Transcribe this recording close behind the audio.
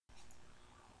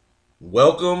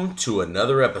Welcome to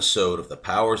another episode of the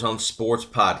Powers on Sports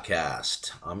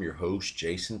podcast. I'm your host,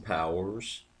 Jason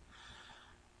Powers,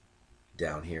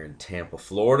 down here in Tampa,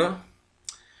 Florida.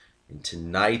 In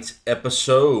tonight's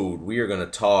episode, we are going to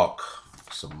talk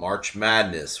some March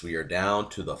Madness. We are down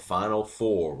to the Final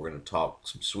Four. We're going to talk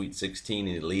some Sweet 16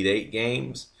 and Elite 8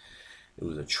 games. It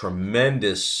was a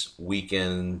tremendous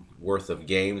weekend worth of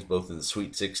games, both in the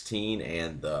Sweet 16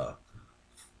 and the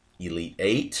Elite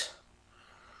 8.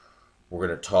 We're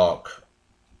going to talk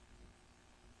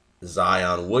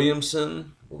Zion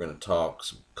Williamson. We're going to talk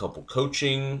some couple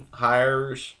coaching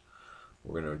hires.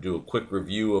 We're going to do a quick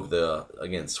review of the,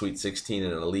 again, Sweet 16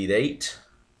 and Elite 8.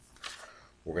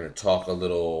 We're going to talk a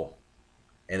little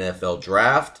NFL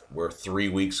draft. We're 3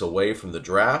 weeks away from the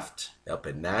draft up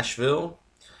in Nashville.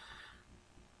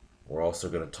 We're also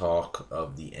going to talk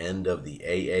of the end of the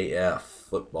AAF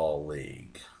Football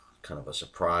League. Kind of a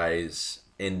surprise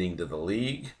ending to the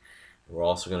league. We're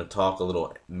also going to talk a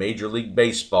little Major League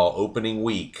Baseball opening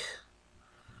week.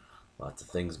 Lots of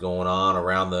things going on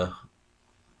around the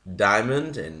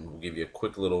diamond, and we'll give you a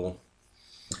quick little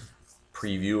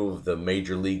preview of the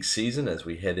Major League season as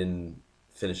we head in,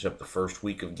 finish up the first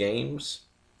week of games.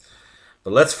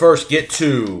 But let's first get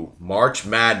to March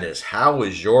Madness. How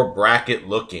is your bracket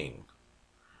looking?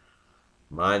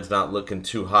 Mine's not looking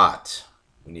too hot.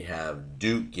 When you have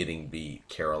Duke getting beat,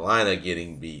 Carolina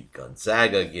getting beat,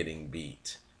 Gonzaga getting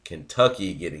beat,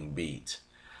 Kentucky getting beat.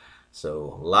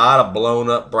 So a lot of blown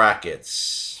up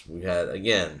brackets. We had,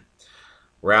 again,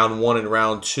 round 1 and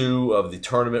round 2 of the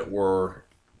tournament were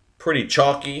pretty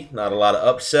chalky. Not a lot of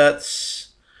upsets.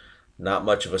 Not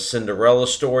much of a Cinderella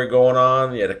story going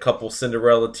on. You had a couple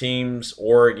Cinderella teams.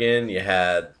 Oregon, you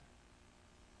had,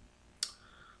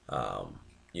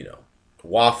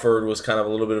 Wofford was kind of a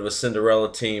little bit of a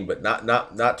Cinderella team, but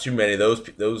not too many.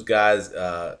 Those guys.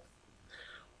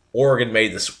 Oregon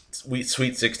made the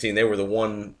Sweet 16. They were the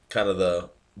one kind of the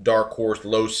dark horse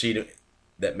low seed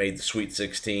that made the Sweet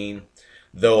 16.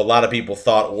 Though a lot of people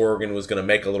thought Oregon was going to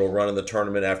make a little run in the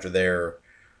tournament after their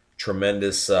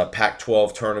tremendous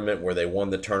Pac-12 tournament where they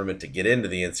won the tournament to get into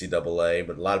the NCAA.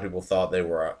 But a lot of people thought they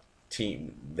were a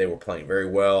team. They were playing very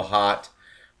well, hot,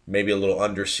 maybe a little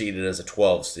underseeded as a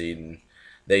 12 seed. And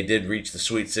they did reach the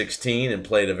Sweet 16 and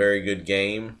played a very good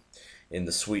game in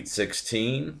the Sweet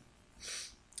 16,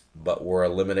 but were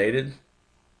eliminated.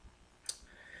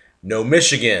 No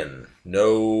Michigan.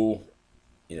 No,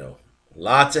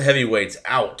 lots of heavyweights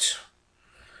out.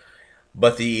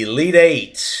 But the Elite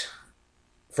 8,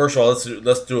 first of all,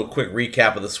 let's do a quick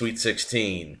recap of the Sweet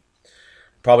 16.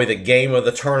 Probably the game of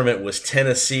the tournament was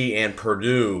Tennessee and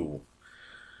Purdue.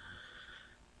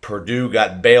 Purdue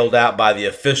got bailed out by the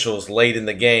officials late in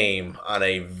the game on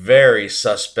a very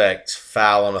suspect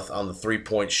foul on the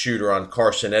three-point shooter on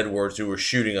Carson Edwards, who was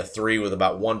shooting a three with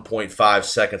about 1.5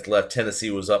 seconds left. Tennessee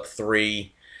was up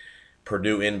 3.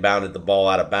 Purdue inbounded the ball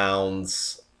out of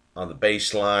bounds on the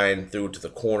baseline, threw it to the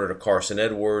corner to Carson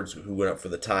Edwards, who went up for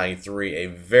the tying 3. A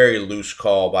very loose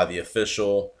call by the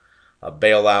official, a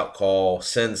bailout call,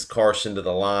 sends Carson to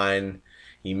the line.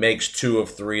 He makes 2 of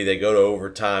 3. They go to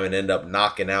overtime and end up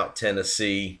knocking out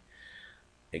Tennessee.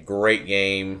 A great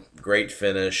game, great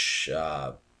finish.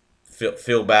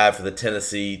 Feel bad for the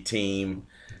Tennessee team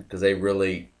because I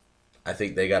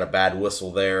think they got a bad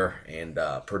whistle there. And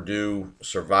Purdue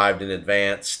survived and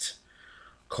advanced.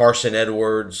 Carson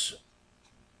Edwards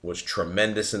was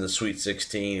tremendous in the Sweet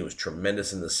 16. He was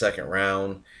tremendous in the second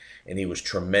round. And he was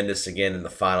tremendous again in the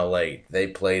Final 8. They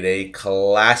played a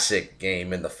classic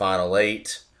game in the Final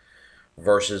 8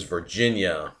 versus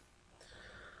Virginia.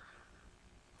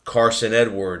 Carson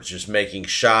Edwards just making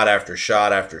shot after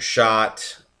shot after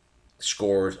shot.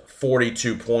 Scores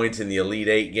 42 points in the Elite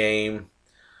 8 game.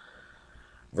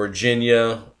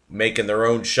 Virginia making their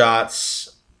own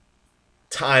shots.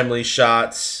 Timely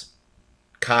shots.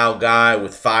 Kyle Guy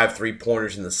with 5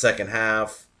 3-pointers in the second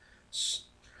half.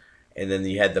 And then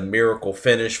you had the miracle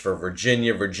finish for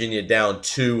Virginia. Virginia down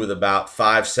 2 with about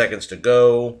 5 seconds to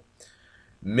go.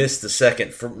 Misses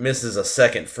a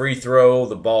second free throw.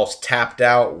 The ball's tapped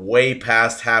out way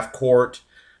past half court.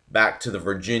 Back to the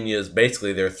Virginia's,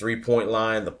 basically their 3-point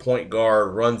line. The point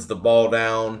guard runs the ball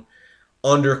down.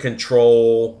 Under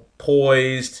control.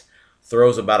 Poised.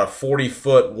 Throws about a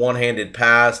 40-foot one-handed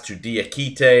pass to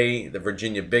Diakite, the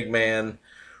Virginia big man,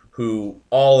 who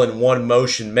all in one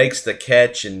motion makes the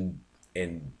catch and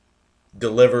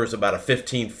delivers about a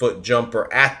 15-foot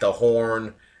jumper at the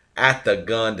horn, at the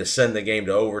gun to send the game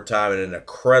to overtime, and an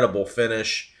incredible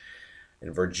finish.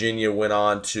 And Virginia went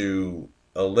on to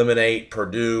eliminate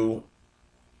Purdue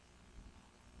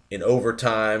in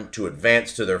overtime to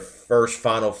advance to their first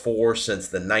Final Four since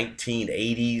the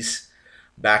 1980s,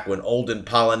 back when Olden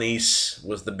Polynice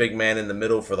was the big man in the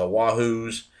middle for the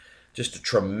Wahoos. Just a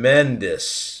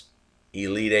tremendous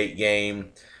Elite Eight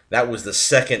game. That was the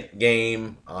second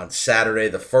game on Saturday.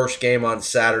 The first game on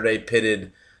Saturday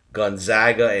pitted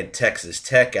Gonzaga and Texas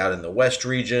Tech out in the West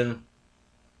region.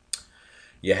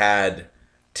 You had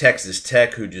Texas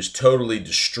Tech, who just totally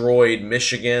destroyed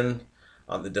Michigan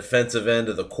on the defensive end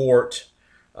of the court.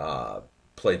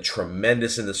 Played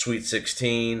tremendous in the Sweet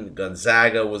 16.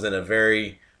 Gonzaga was in a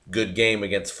very good game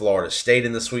against Florida State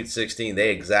in the Sweet 16. They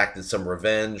exacted some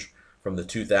revenge from the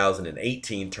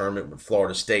 2018 tournament when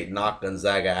Florida State knocked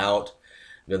Gonzaga out.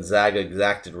 Gonzaga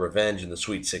exacted revenge in the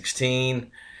Sweet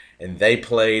 16, and they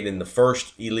played in the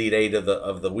first Elite Eight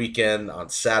of the weekend on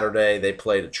Saturday. They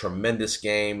played a tremendous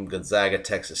game. Gonzaga,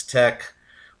 Texas Tech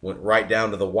went right down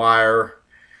to the wire.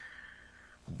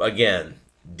 Again,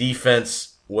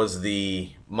 defense was the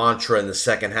mantra in the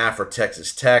second half for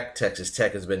Texas Tech. Texas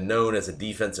Tech has been known as a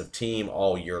defensive team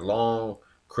all year long.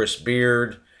 Chris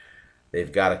Beard.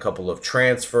 They've got a couple of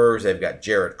transfers. They've got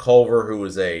Jarrett Culver, who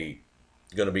is going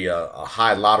to be a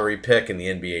high lottery pick in the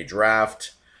NBA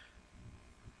draft.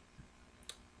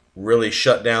 Really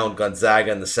shut down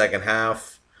Gonzaga in the second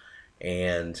half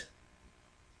and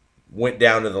went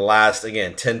down to the last,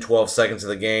 again, 10-12 seconds of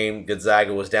the game.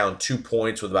 Gonzaga was down 2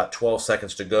 points with about 12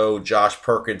 seconds to go. Josh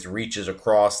Perkins reaches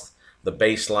across the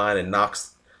baseline and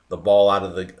knocks the ball out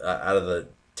of the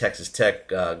Texas Tech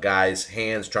guy's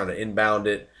hands, trying to inbound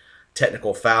it.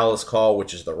 Technical foul is called,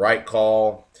 which is the right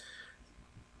call.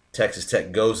 Texas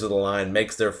Tech goes to the line,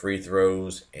 makes their free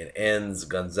throws, and ends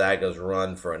Gonzaga's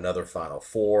run for another Final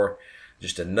Four.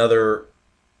 Just another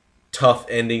tough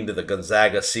ending to the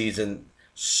Gonzaga season.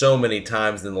 So many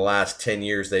times in the last 10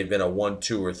 years they've been a 1,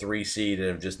 2, or 3 seed and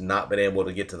have just not been able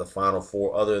to get to the Final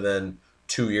Four, other than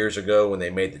 2 years ago when they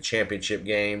made the championship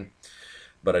game.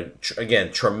 But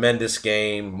again, tremendous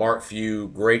game. Mark Few,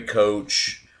 great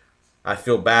coach. I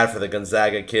feel bad for the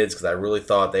Gonzaga kids because I really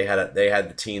thought they had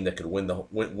the team that could win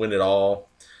it all.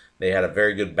 They had a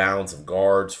very good balance of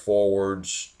guards,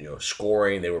 forwards,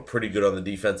 scoring. They were pretty good on the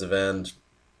defensive end.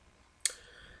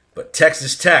 But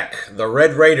Texas Tech, the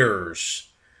Red Raiders,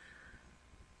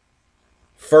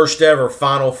 first ever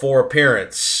Final Four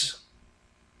appearance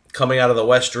coming out of the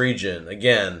West region.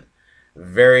 Again,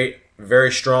 very,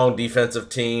 very strong defensive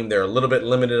team. They're a little bit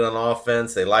limited on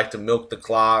offense. They like to milk the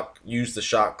clock, use the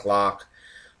shot clock.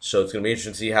 So it's going to be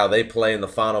interesting to see how they play in the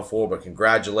Final Four. But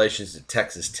congratulations to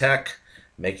Texas Tech,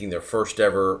 making their first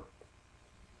ever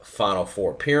Final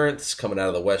Four appearance coming out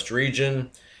of the West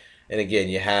region. And again,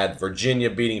 you had Virginia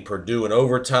beating Purdue in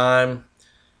overtime,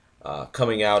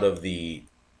 coming out of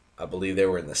I believe they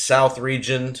were in the South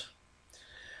region.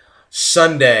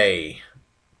 Sunday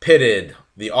pitted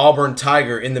the Auburn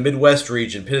Tiger in the Midwest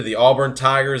region, pitted the Auburn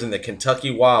Tigers and the Kentucky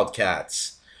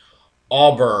Wildcats.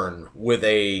 Auburn with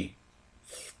a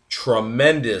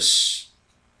tremendous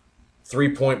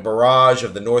 3-point barrage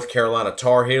of the North Carolina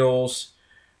Tar Heels.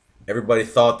 Everybody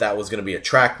thought that was going to be a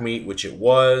track meet, which it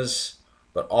was.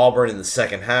 But Auburn in the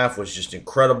second half was just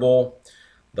incredible.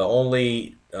 The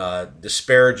only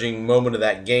disparaging moment of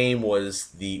that game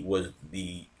was the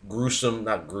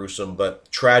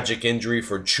tragic injury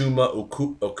for Chuma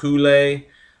Okule,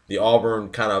 the Auburn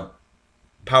kind of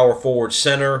power forward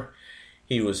center.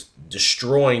 He was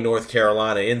destroying North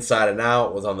Carolina inside and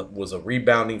out, was a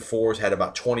rebounding force, had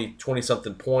about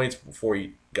 20-something points before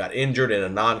he got injured in a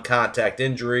non-contact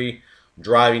injury,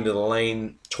 driving to the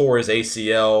lane, tore his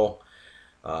ACL.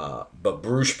 But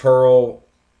Bruce Pearl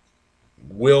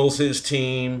wills his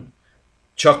team.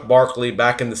 Chuck Barkley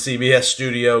back in the CBS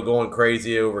studio going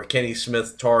crazy over Kenny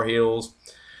Smith Tar Heels.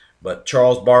 But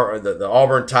the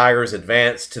Auburn Tigers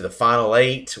advanced to the Final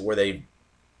 8, where they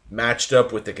matched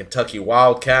up with the Kentucky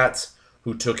Wildcats,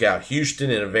 who took out Houston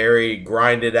in a very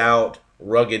grinded out,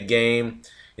 rugged game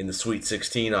in the Sweet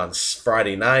 16 on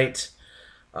Friday night.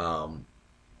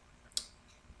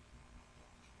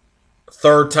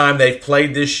 Third time they've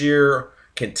played this year.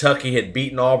 Kentucky had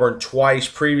beaten Auburn twice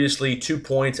previously, 2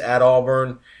 points at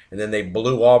Auburn, and then they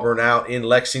blew Auburn out in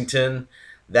Lexington.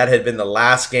 That had been the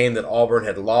last game that Auburn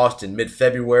had lost in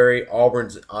mid-February.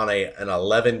 Auburn's on an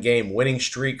 11-game winning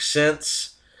streak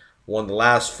since. Won the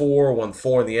last 4, won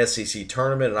 4 in the SEC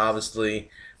tournament, and obviously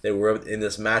they were in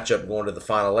this matchup going to the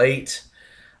Final 8.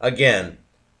 Again,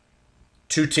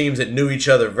 two teams that knew each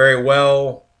other very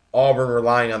well. Auburn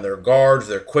relying on their guards,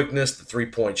 their quickness, the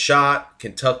three-point shot.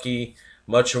 Kentucky,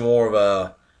 much more of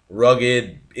a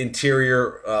rugged,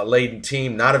 interior-laden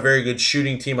team. Not a very good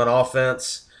shooting team on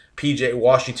offense. P.J.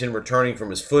 Washington returning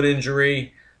from his foot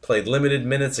injury. Played limited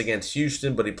minutes against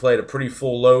Houston, but he played a pretty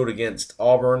full load against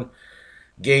Auburn.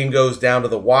 Game goes down to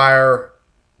the wire.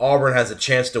 Auburn has a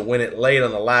chance to win it late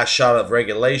on the last shot of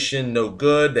regulation. No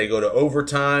good. They go to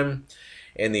overtime.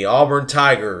 And the Auburn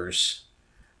Tigers,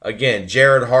 again,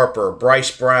 Jared Harper,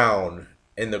 Bryce Brown,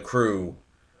 and the crew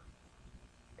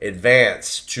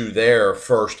advance to their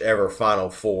first ever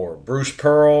Final Four. Bruce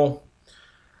Pearl,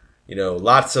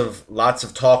 lots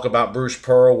of talk about Bruce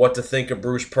Pearl, what to think of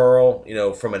Bruce Pearl.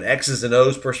 From an X's and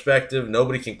O's perspective,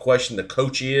 nobody can question the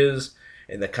coach he is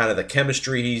and the kind of the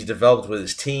chemistry he's developed with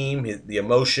his team, the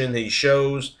emotion he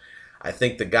shows. I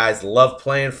think the guys love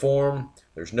playing for him.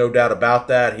 There's no doubt about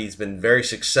that. He's been very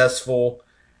successful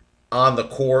on the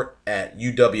court at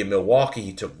UW-Milwaukee.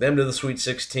 He took them to the Sweet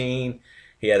 16.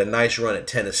 He had a nice run at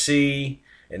Tennessee,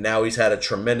 and now he's had a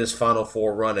tremendous Final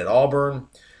Four run at Auburn.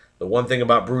 The one thing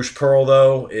about Bruce Pearl,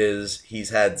 though, is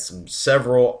he's had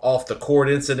several off-the-court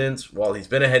incidents while he's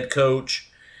been a head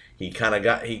coach. He kind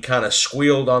of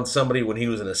squealed on somebody when he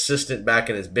was an assistant back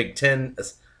in his Big Ten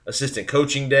assistant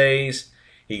coaching days.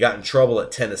 He got in trouble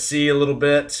at Tennessee a little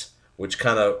bit, which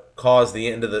kind of caused the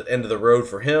end of the road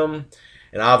for him.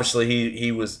 And obviously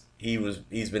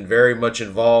he's been very much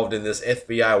involved in this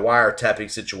FBI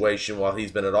wiretapping situation while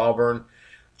he's been at Auburn.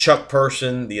 Chuck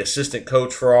Person, the assistant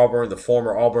coach for Auburn, the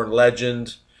former Auburn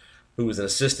legend, who was an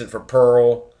assistant for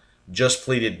Pearl, just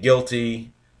pleaded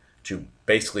guilty to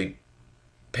basically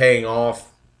paying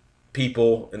off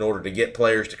people in order to get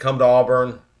players to come to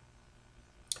Auburn.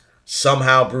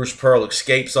 Somehow Bruce Pearl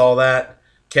escapes all that,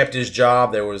 kept his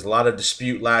job. There was a lot of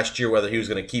dispute last year whether he was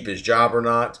going to keep his job or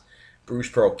not. Bruce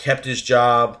Pearl kept his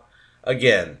job.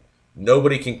 Again,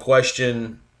 nobody can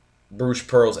question Bruce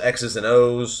Pearl's X's and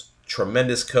O's.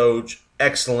 Tremendous coach,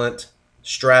 excellent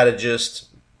strategist.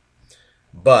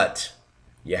 But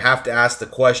you have to ask the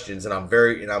questions, and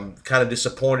I'm kind of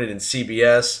disappointed in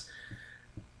CBS.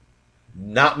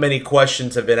 Not many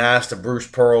questions have been asked of Bruce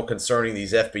Pearl concerning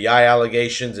these FBI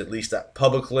allegations, at least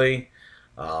publicly.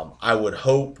 I would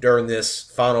hope during this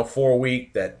Final Four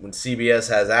week that when CBS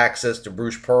has access to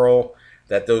Bruce Pearl,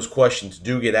 that those questions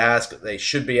do get asked. They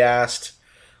should be asked.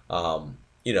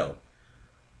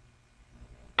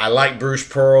 I like Bruce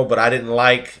Pearl, but I didn't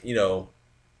like, he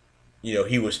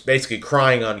was basically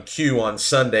crying on cue on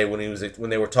Sunday when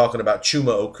they were talking about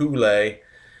Chuma Okule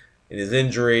and his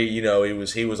injury.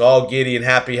 He was all giddy and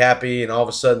happy, and all of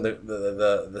a sudden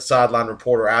the sideline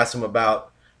reporter asked him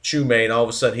about Chuma, and all of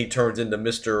a sudden he turns into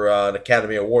Mr.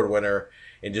 Academy Award winner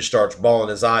and just starts bawling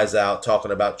his eyes out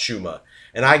talking about Chuma.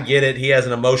 And I get it. He has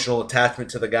an emotional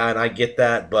attachment to the guy, and I get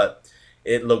that, but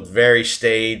it looked very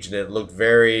staged and it looked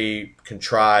very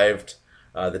contrived.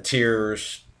 The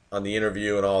tears on the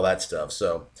interview and all that stuff.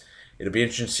 So it'll be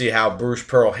interesting to see how Bruce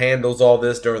Pearl handles all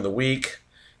this during the week,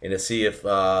 and to see if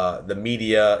the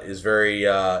media is very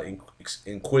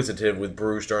inquisitive with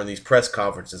Bruce during these press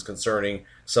conferences concerning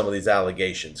some of these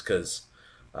allegations. Because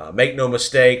make no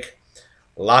mistake,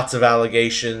 lots of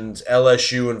allegations,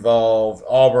 LSU involved,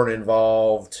 Auburn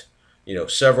involved.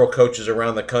 Several coaches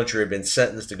around the country have been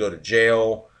sentenced to go to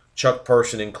jail, Chuck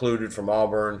Person included from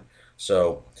Auburn.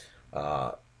 So,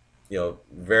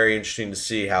 very interesting to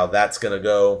see how that's going to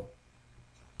go.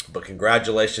 But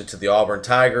congratulations to the Auburn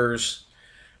Tigers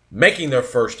making their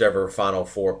first ever Final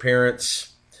Four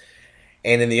appearance.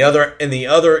 And in the other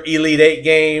Elite Eight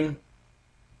game,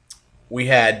 we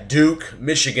had Duke,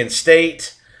 Michigan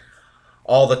State.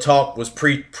 All the talk was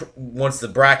once the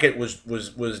bracket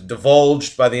was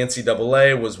divulged by the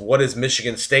NCAA was, what is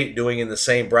Michigan State doing in the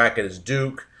same bracket as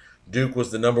Duke? Duke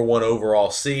was the number 1 overall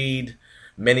seed.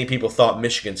 Many people thought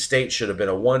Michigan State should have been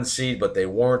a 1 seed, but they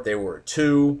weren't. They were a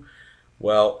 2.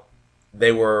 Well,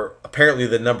 they were apparently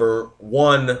the number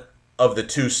 1 of the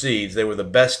 2 seeds. They were the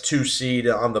best 2 seed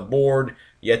on the board,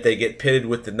 yet they get pitted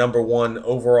with the number 1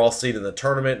 overall seed in the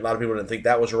tournament. A lot of people didn't think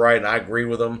that was right, and I agree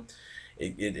with them.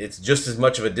 It's just as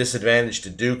much of a disadvantage to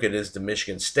Duke as it is to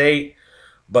Michigan State.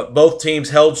 But both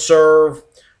teams held serve.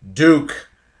 Duke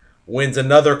wins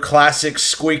another classic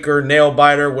squeaker,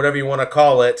 nail-biter, whatever you want to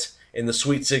call it, in the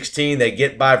Sweet 16. They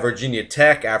get by Virginia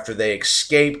Tech after they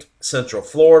escaped Central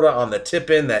Florida on the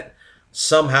tip-in that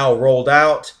somehow rolled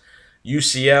out.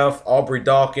 UCF, Aubrey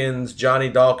Dawkins, Johnny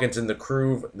Dawkins, and the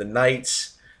crew, the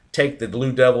Knights, take the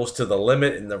Blue Devils to the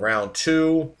limit in the round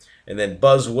 2. And then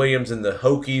Buzz Williams and the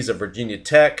Hokies of Virginia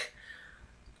Tech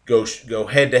go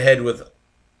head-to-head with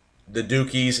the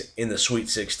Dukies in the Sweet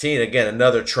 16. Again,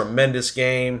 another tremendous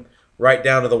game, right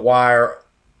down to the wire.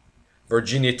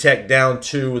 Virginia Tech down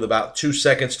 2 with about 2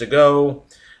 seconds to go.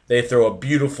 They throw a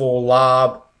beautiful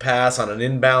lob pass on an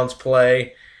inbounds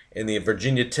play, and the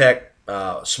Virginia Tech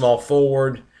small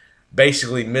forward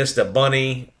basically missed a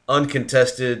bunny,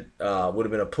 uncontested. Would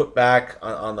have been a putback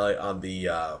on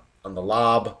the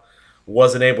lob.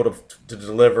 Wasn't able to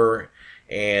deliver,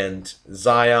 and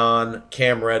Zion,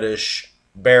 Cam Reddish,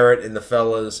 Barrett, and the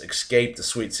fellas escaped the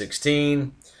Sweet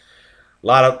 16. A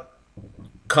lot of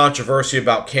controversy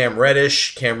about Cam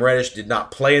Reddish. Cam Reddish did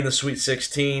not play in the Sweet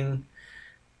 16.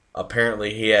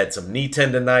 Apparently, he had some knee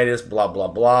tendonitis, blah, blah,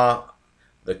 blah.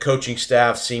 The coaching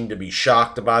staff seemed to be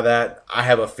shocked by that. I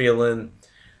have a feeling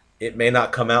it may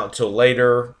not come out until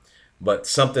later, but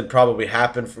something probably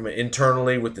happened from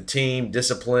internally with the team,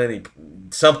 discipline.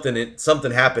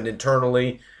 Something happened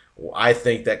internally. I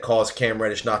think that caused Cam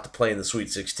Reddish not to play in the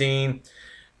Sweet 16.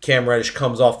 Cam Reddish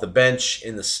comes off the bench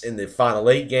in the Final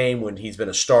 8 game when he's been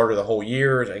a starter the whole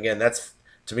year. Again,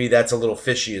 to me that's a little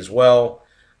fishy as well.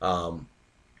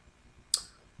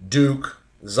 Duke,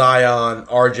 Zion,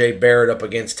 R.J. Barrett up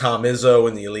against Tom Izzo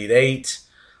in the Elite Eight.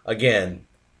 Again,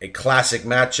 a classic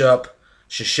matchup.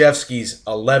 Krzyzewski's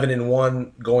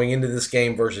 11-1 going into this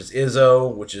game versus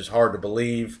Izzo, which is hard to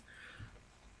believe.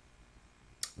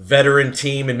 Veteran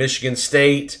team in Michigan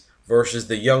State versus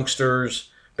the youngsters.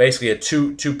 Basically a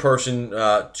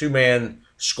two-man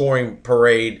scoring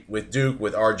parade with Duke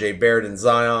with R.J. Barrett and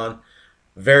Zion.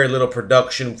 Very little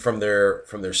production from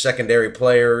their secondary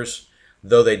players,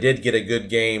 though they did get a good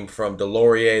game from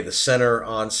Delorier, the center,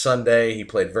 on Sunday. He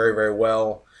played very, very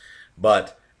well.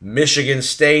 But Michigan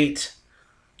State,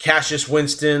 Cassius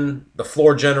Winston, the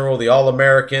floor general, the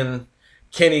All-American,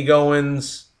 Kenny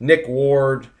Goins, Nick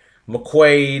Ward,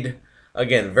 McQuaid.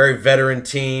 Again, very veteran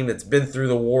team that's been through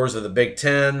the wars of the Big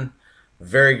Ten.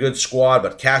 Very good squad,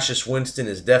 but Cassius Winston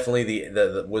is definitely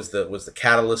was the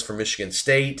catalyst for Michigan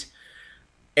State.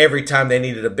 Every time they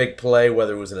needed a big play,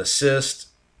 whether it was an assist,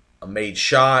 a made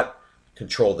shot,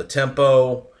 controlled the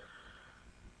tempo.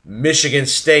 Michigan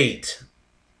State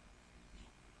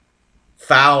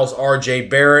fouls R.J.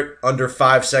 Barrett, under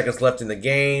 5 seconds left in the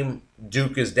game.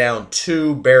 Duke is down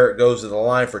 2. Barrett goes to the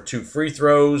line for 2 free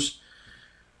throws.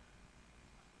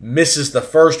 Misses the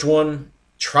first one.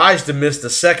 Tries to miss the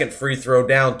second free throw,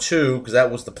 down 2, because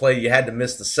that was the play you had to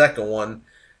miss the second one.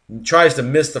 Tries to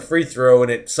miss the free throw,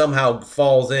 and it somehow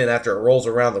falls in after it rolls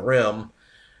around the rim.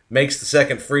 Makes the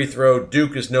second free throw.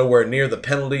 Duke is nowhere near the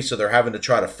penalty, so they're having to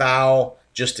try to foul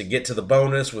just to get to the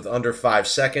bonus with under 5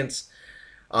 seconds.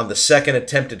 On the second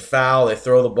attempted foul, they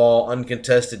throw the ball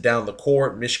uncontested down the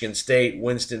court. Michigan State,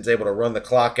 Winston's able to run the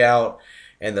clock out,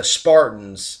 and the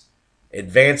Spartans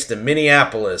advance to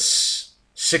Minneapolis,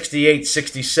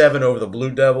 68-67 over the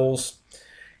Blue Devils.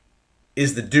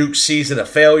 Is the Duke season a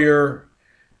failure?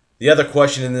 The other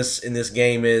question in this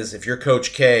game is, if you're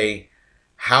Coach K,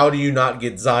 how do you not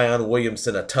get Zion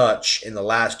Williamson a touch in the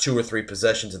last 2 or 3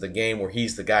 possessions of the game where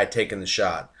he's the guy taking the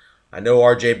shot? I know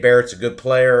R.J. Barrett's a good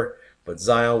player, but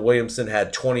Zion Williamson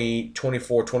had 20,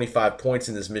 24, 25 points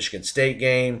in this Michigan State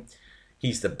game.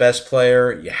 He's the best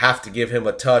player. You have to give him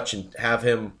a touch and have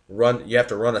him run. You have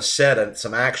to run a set and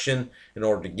some action in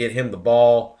order to get him the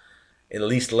ball, and at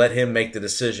least let him make the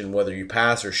decision whether you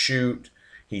pass or shoot.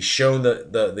 He's shown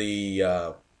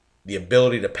the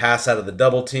ability to pass out of the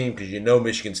double team, because you know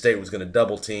Michigan State was going to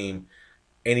double team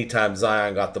anytime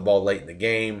Zion got the ball late in the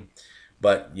game.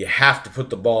 But you have to put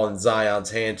the ball in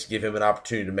Zion's hands to give him an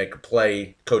opportunity to make a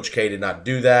play. Coach K did not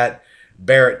do that.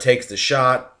 Barrett takes the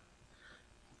shot,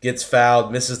 gets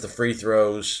fouled, misses the free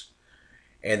throws,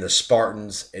 and the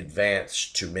Spartans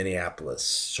advance to Minneapolis.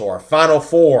 So our Final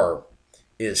Four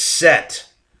is set.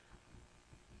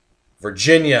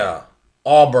 Virginia,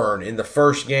 Auburn in the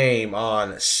first game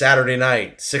on Saturday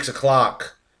night, 6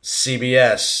 o'clock,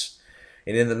 CBS.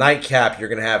 And in the nightcap, you're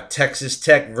going to have Texas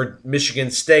Tech,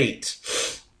 Michigan State.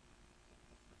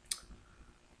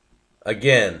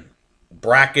 Again,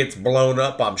 brackets blown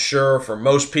up, I'm sure, for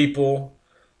most people.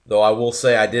 Though I will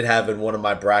say I did have in one of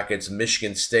my brackets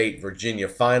Michigan State, Virginia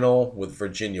final, with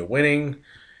Virginia winning.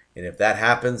 And if that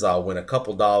happens, I'll win a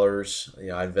couple dollars.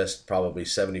 I invest probably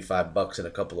 $75 in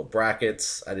a couple of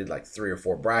brackets. I did like 3 or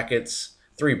 4 brackets.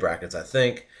 3 brackets, I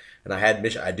think. And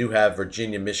I do have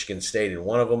Virginia, Michigan State in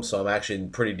one of them, so I'm actually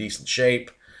in pretty decent shape.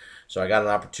 So I got an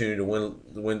opportunity to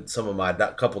win some of my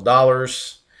couple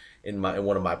dollars in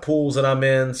one of my pools that I'm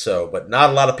in. So, but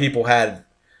not a lot of people had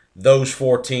those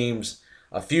 4 teams.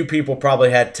 A few people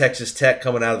probably had Texas Tech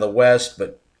coming out of the West,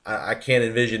 but I can't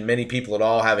envision many people at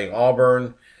all having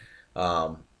Auburn.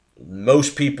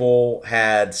 Most people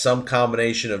had some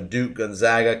combination of Duke,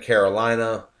 Gonzaga,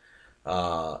 Carolina,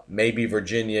 maybe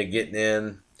Virginia getting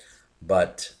in.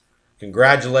 But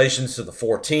congratulations to the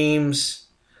 4 teams.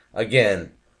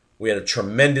 Again, we had a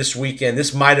tremendous weekend.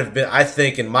 This might have been, I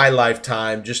think, in my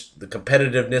lifetime, just the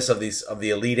competitiveness of the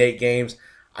Elite Eight games.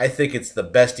 I think it's the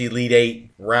best Elite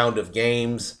Eight round of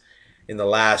games in the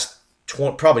last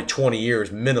probably 20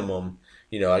 years minimum.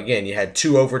 Again, you had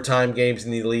 2 overtime games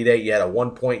in the Elite Eight. You had a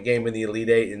 1-point game in the Elite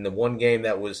Eight. In the one game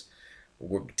that was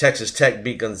where Texas Tech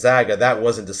beat Gonzaga, that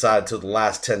wasn't decided until the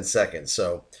last 10 seconds.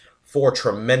 So 4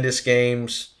 tremendous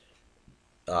games.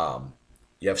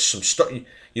 You have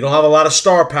you don't have a lot of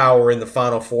star power in the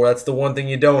Final Four. That's the one thing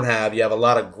you don't have. You have a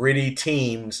lot of gritty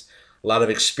teams, a lot of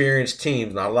experienced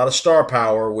teams, not a lot of star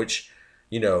power, which,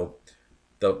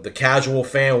 the casual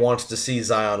fan wants to see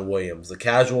Zion Williams. The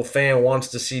casual fan wants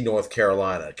to see North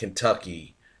Carolina,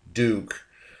 Kentucky, Duke.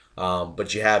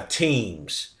 But you have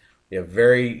teams. You have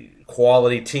very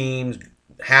quality teams.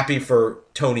 Happy for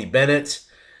Tony Bennett.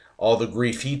 All the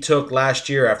grief he took last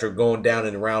year after going down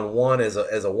in round 1 as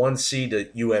a 1 seed to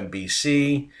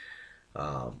UMBC.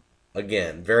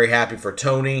 Again, very happy for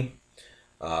Tony.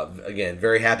 Again,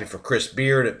 very happy for Chris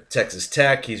Beard at Texas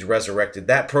Tech. He's resurrected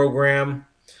that program.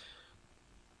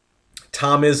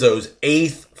 Tom Izzo's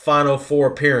 8th Final Four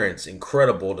appearance.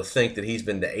 Incredible to think that he's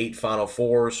been to 8 Final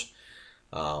Fours.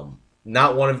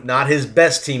 Not his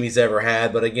best team he's ever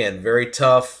had, but again, very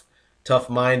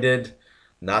tough-minded.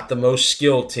 Not the most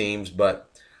skilled teams, but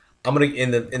I'm gonna in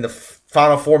the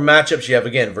Final Four matchups. You have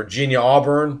again Virginia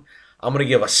Auburn. I'm gonna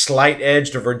give a slight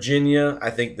edge to Virginia. I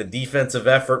think the defensive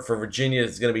effort for Virginia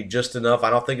is gonna be just enough.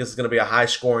 I don't think it's gonna be a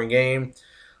high-scoring game.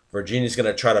 Virginia's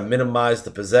gonna try to minimize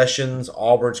the possessions.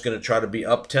 Auburn's gonna try to be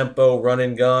up tempo, run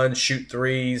and gun, shoot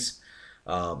threes.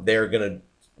 They're gonna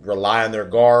rely on their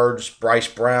guards, Bryce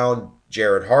Brown,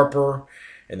 Jared Harper.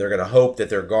 And they're going to hope that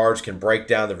their guards can break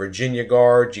down the Virginia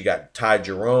guards. You got Ty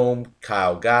Jerome,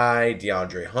 Kyle Guy,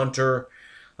 DeAndre Hunter.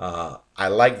 I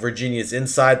like Virginia's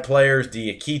inside players,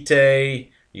 Diakite.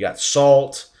 You got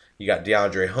Salt. You got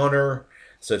DeAndre Hunter.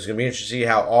 So it's going to be interesting to see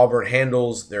how Auburn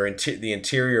handles the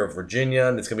interior of Virginia.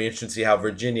 And it's going to be interesting to see how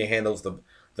Virginia handles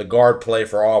the guard play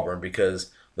for Auburn, because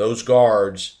those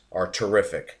guards are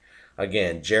terrific.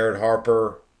 Again, Jared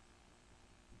Harper,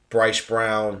 Bryce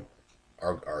Brown,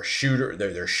 are shooter.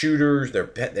 They're shooters.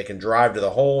 They can drive to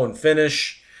the hole and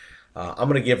finish. I'm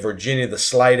going to give Virginia the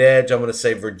slight edge. I'm going to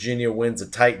say Virginia wins a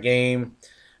tight game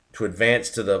to advance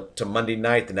to Monday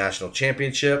night, the national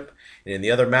championship. And in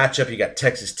the other matchup, you got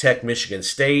Texas Tech, Michigan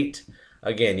State.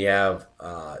 Again, you have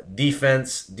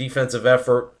defensive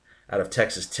effort out of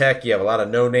Texas Tech. You have a lot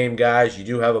of no-name guys. You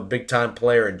do have a big-time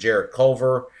player in Jarrett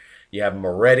Culver. You have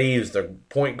Moretti, who's the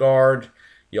point guard.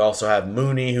 You also have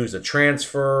Mooney, who's a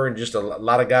transfer, and just a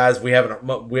lot of guys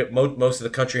most of the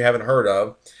country haven't heard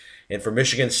of. And for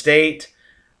Michigan State,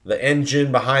 the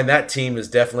engine behind that team is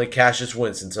definitely Cassius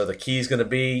Winston. So the key is going to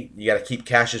be you got to keep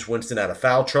Cassius Winston out of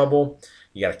foul trouble.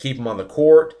 You got to keep him on the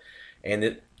court,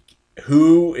 and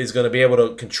who is going to be able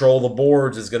to control the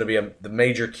boards is going to be the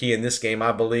major key in this game,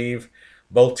 I believe.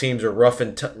 Both teams are rough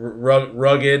and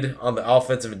rugged on the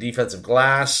offensive and defensive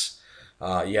glass.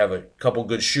 You have a couple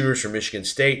good shooters from Michigan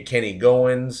State, Kenny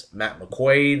Goins, Matt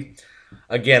McQuaid.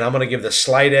 Again, I'm going to give the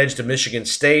slight edge to Michigan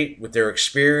State with their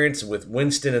experience, with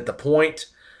Winston at the point.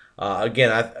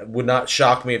 Again, it would not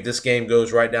shock me if this game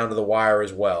goes right down to the wire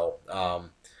as well.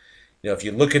 If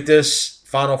you look at this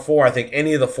Final Four, I think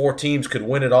any of the 4 teams could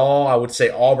win it all. I would say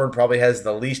Auburn probably has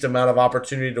the least amount of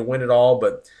opportunity to win it all,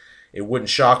 but it wouldn't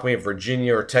shock me if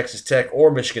Virginia or Texas Tech or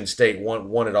Michigan State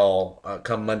won it all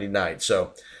come Monday night.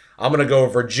 So I'm going to go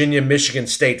Virginia-Michigan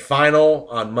State final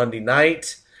on Monday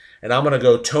night. And I'm going to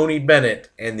go Tony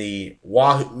Bennett and the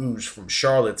Wahoos from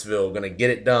Charlottesville going to get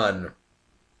it done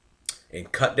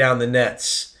and cut down the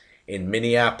nets in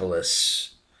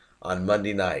Minneapolis on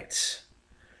Monday night.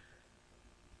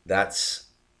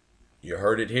 You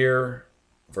heard it here.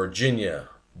 Virginia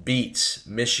beats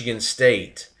Michigan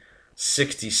State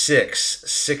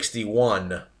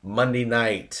 66-61 Monday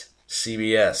night,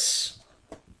 CBS.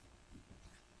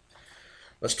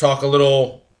 Let's talk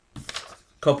about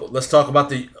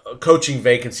the coaching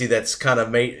vacancy that's kind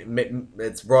of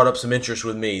it's brought up some interest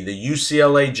with me. The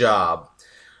UCLA job.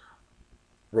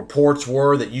 Reports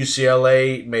were that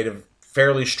UCLA made a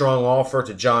fairly strong offer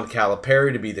to John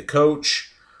Calipari to be the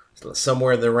coach,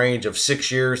 somewhere in the range of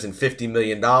 6 years and $50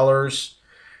 million.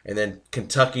 And then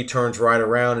Kentucky turns right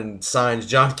around and signs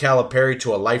John Calipari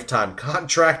to a lifetime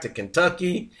contract at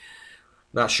Kentucky.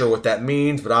 Not sure what that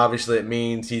means, but obviously it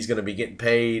means he's going to be getting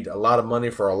paid a lot of money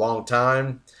for a long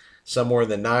time, somewhere in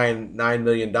the $9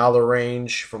 million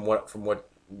range from what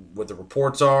the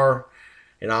reports are.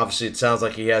 And obviously it sounds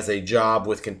like he has a job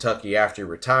with Kentucky after he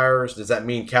retires. Does that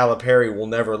mean Calipari will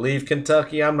never leave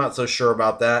Kentucky? I'm not so sure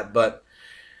about that, but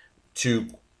to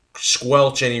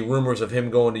squelch any rumors of him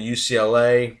going to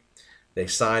UCLA, They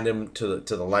signed him to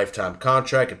the lifetime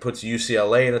contract. It puts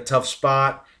UCLA in a tough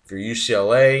spot. If you're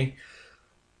UCLA,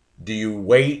 do you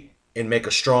wait and make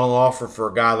a strong offer for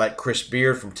a guy like Chris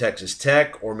Beard from Texas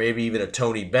Tech, or maybe even a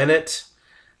Tony Bennett,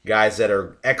 guys that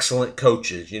are excellent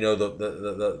coaches? You know,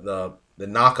 the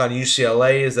knock on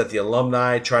UCLA is that the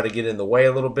alumni try to get in the way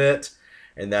a little bit,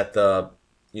 and that the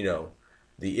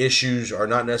issues are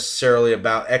not necessarily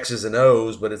about X's and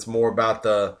O's, but it's more about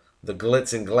the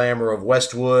glitz and glamour of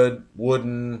Westwood,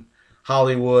 Wooden,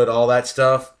 Hollywood, all that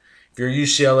stuff. If you're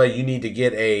UCLA, you need to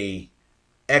get a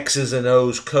X's and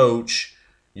O's coach.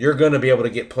 You're going to be able to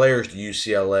get players to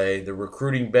UCLA. The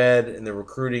recruiting bed and the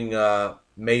recruiting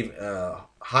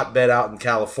hotbed out in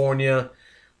California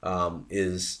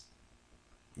is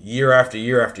year after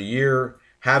year after year.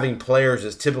 Having players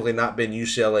has typically not been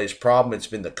UCLA's problem. It's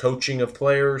been the coaching of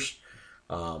players.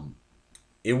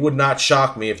 It would not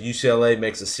shock me if UCLA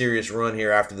makes a serious run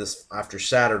here after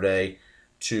Saturday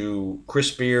to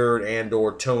Chris Beard and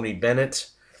or Tony Bennett.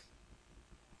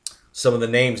 Some of the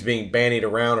names being bandied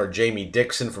around are Jamie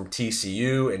Dixon from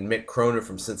TCU and Mick Cronin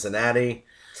from Cincinnati.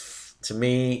 To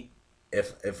me,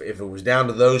 if it was down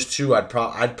to those two, I'd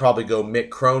probably go Mick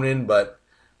Cronin, but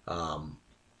to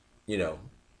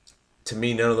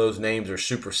me, none of those names are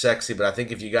super sexy. But I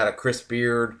think if you got a Chris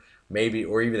Beard, maybe,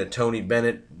 or even a Tony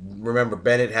Bennett. Remember,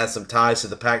 Bennett has some ties to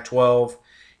the Pac-12.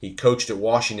 He coached at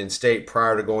Washington State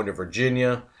prior to going to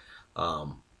Virginia.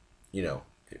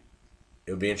 It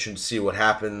would be interesting to see what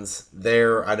happens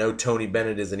there. I know Tony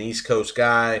Bennett is an East Coast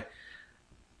guy.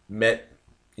 Played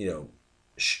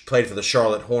for the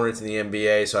Charlotte Hornets in the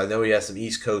NBA, so I know he has some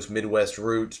East Coast, Midwest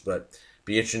roots, but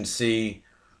be interesting to see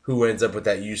who ends up with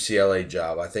that UCLA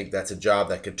job. I think that's a job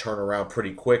that could turn around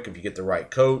pretty quick if you get the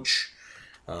right coach.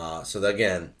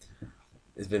 Again,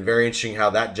 it's been very interesting how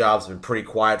that job's been pretty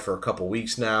quiet for a couple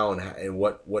weeks now, and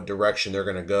what direction they're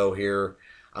going to go here.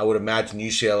 I would imagine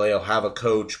UCLA will have a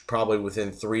coach probably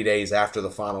within 3 days after the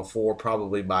Final Four,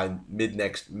 probably by mid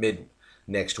next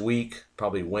week,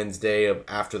 probably Wednesday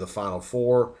after the Final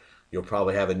Four. You'll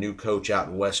probably have a new coach out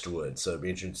in Westwood, so it'll be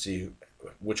interesting to see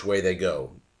which way they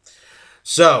go.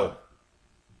 So,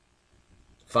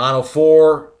 Final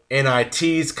Four,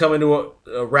 NIT's coming to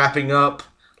wrapping up.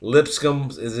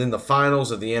 Lipscomb is in the finals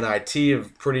of the NIT. A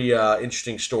pretty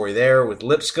interesting story there with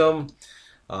Lipscomb.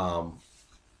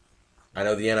 I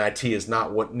know the NIT is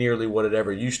not nearly what it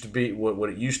ever used to be, what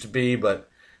it used to be, but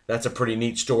that's a pretty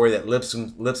neat story that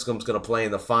Lipscomb's going to play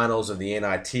in the finals of the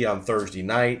NIT on Thursday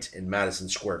night in Madison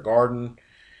Square Garden,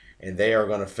 and they are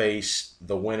going to face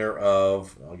the winner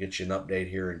of, I'll get you an update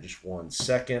here in just 1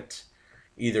 second,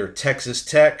 either Texas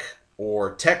Tech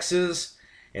or Texas,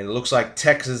 and it looks like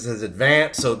Texas has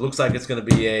advanced, so it looks like it's going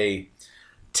to be a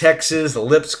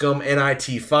Texas-Lipscomb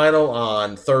NIT final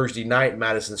on Thursday night,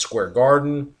 Madison Square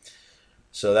Garden.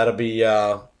 So that'll be,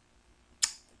 if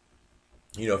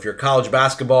you're a college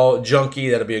basketball junkie,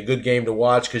 that'll be a good game to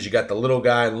watch because you got the little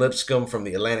guy in Lipscomb from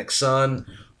the Atlantic Sun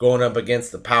going up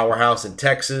against the powerhouse in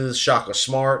Texas, Shaka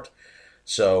Smart.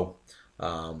 So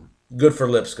good for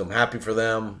Lipscomb. Happy for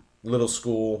them. Little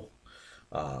school.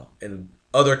 And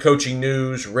other coaching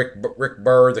news, Rick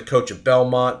Burr, the coach of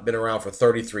Belmont, been around for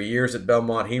 33 years at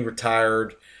Belmont. He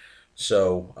retired.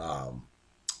 So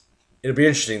it'll be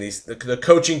interesting. The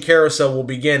coaching carousel will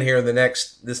begin here in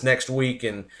this next week,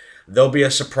 and there'll be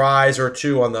a surprise or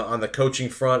two on the coaching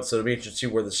front. So it'll be interesting to see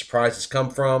where the surprises come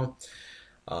from,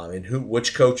 and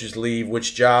which coaches leave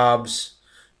which jobs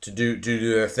to do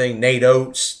their thing. Nate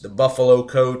Oates, the Buffalo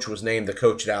coach, was named the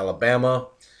coach at Alabama.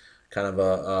 Kind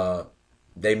of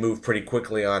they moved pretty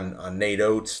quickly on Nate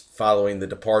Oates following the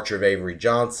departure of Avery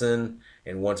Johnson,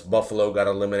 and once Buffalo got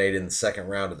eliminated in the second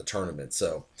round of the tournament.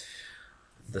 So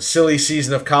the silly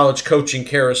season of college coaching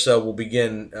carousel will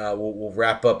begin. We'll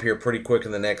wrap up here pretty quick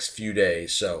in the next few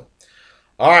days. So,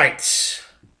 all right.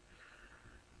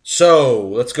 So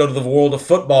let's go to the world of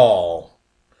football.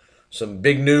 Some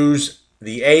big news.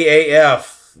 The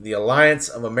AAF, the Alliance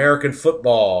of American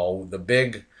Football, the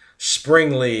big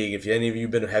spring league. If any of you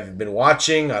have been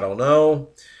watching, I don't know.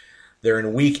 They're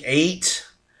in week 8.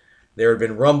 There have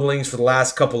been rumblings for the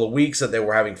last couple of weeks that they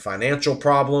were having financial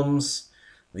problems.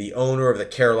 The owner of the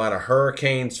Carolina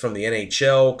Hurricanes from the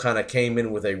NHL kind of came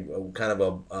in with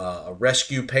a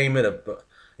rescue payment of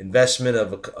investment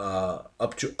of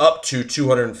up to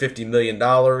 $250 million.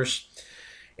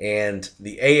 And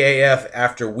the AAF,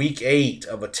 after week 8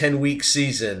 of a 10-week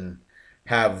season,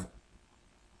 have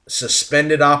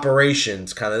suspended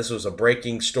operations. This was a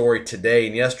breaking story today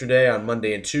and yesterday on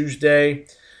Monday and Tuesday.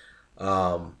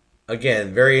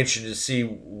 Again, very interested to see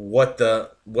what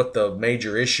the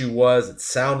major issue was. It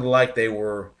sounded like they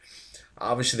were,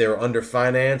 obviously they were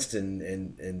underfinanced,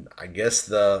 and I guess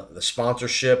the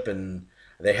sponsorship, and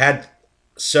they had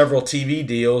several TV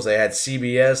deals. They had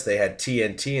CBS, they had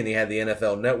TNT, and they had the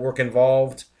NFL Network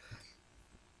involved.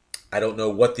 I don't know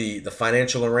what the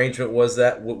financial arrangement was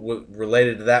that what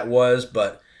related to that was,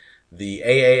 but the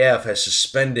AAF has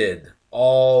suspended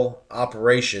all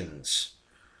operations.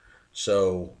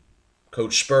 So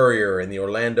Coach Spurrier and the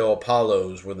Orlando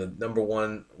Apollos were the number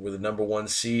one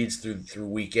seeds through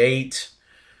week 8.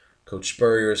 Coach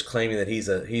Spurrier is claiming that he's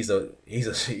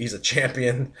a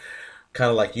champion,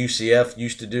 kind of like UCF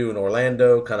used to do in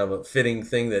Orlando. Kind of a fitting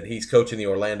thing that he's coaching the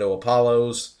Orlando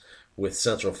Apollos, with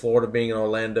Central Florida being in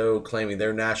Orlando, claiming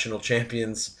they're national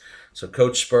champions. So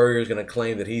Coach Spurrier is going to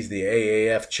claim that he's the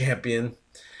AAF champion.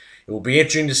 It will be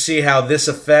interesting to see how this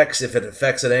affects, if it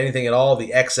affects it anything at all,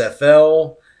 the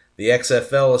XFL. The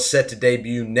XFL is set to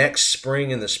debut next spring,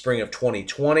 in the spring of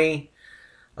 2020.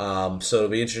 So it'll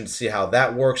be interesting to see how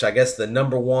that works. I guess the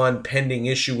number one pending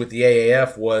issue with the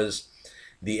AAF was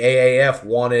the AAF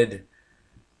wanted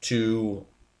to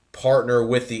partner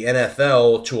with the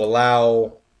NFL to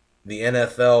allow the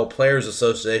NFL Players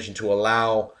Association to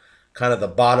allow kind of the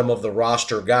bottom of the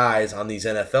roster guys on these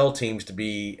NFL teams to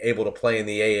be able to play in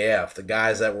the AAF. The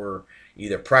guys that were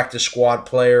either practice squad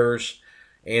players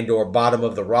and or bottom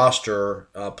of the roster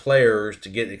players to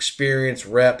get experience,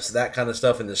 reps, that kind of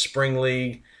stuff in the spring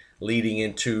league, leading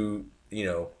into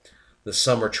the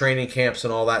summer training camps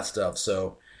and all that stuff.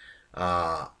 So,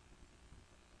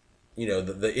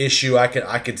 the issue I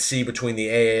could see between the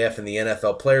AAF and the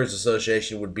NFL Players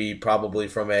Association would be probably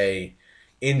from a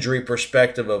injury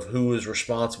perspective of who is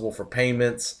responsible for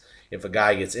payments. If a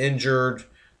guy gets injured,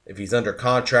 if he's under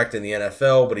contract in the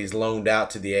NFL but he's loaned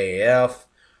out to the AAF,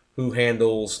 who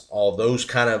handles all those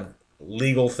kind of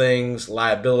legal things,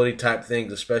 liability type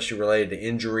things, especially related to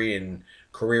injury and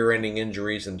career-ending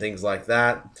injuries and things like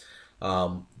that.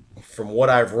 From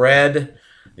what I've read,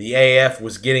 the AAF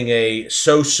was getting a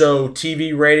so-so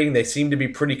TV rating. They seem to be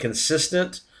pretty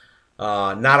consistent.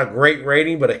 Not a great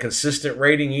rating, but a consistent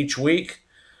rating each week.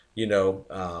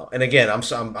 And again,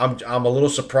 I'm a little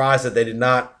surprised that they did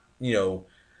not,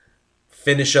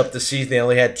 finish up the season. They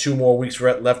only had 2 more weeks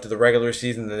left of the regular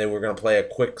season. Then they were going to play a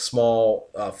quick,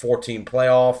 small 14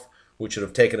 playoff, which would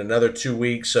have taken another 2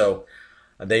 weeks. So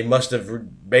they must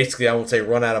have basically, I won't say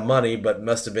run out of money, but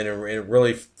must have been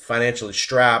really financially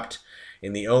strapped.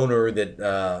 And the owner, that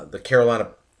the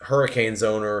Carolina Hurricanes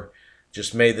owner,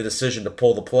 just made the decision to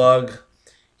pull the plug.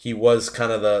 He was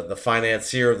kind of the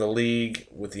financier of the league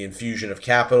with the infusion of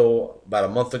capital about a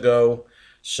month ago.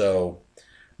 So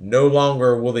no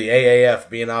longer will the AAF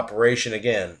be in operation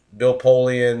again. Bill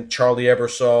Polian, Charlie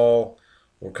Ebersol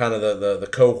were kind of the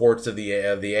cohorts of the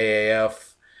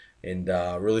AAF, and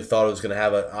really thought it was going to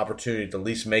have an opportunity to at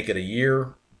least make it a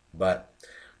year, but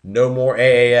no more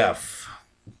AAF.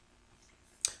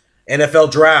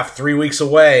 NFL Draft 3 weeks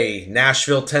away.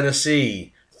 Nashville,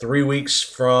 Tennessee, 3 weeks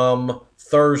from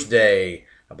Thursday.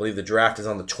 I believe the draft is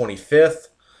on the 25th.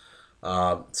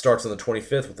 Starts on the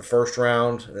 25th with the first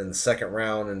round, and then the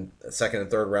second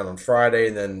and third round on Friday,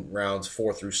 and then rounds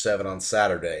 4 through 7 on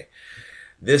Saturday.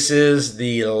 This is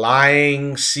the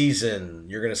lying season.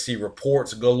 You're going to see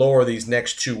reports galore these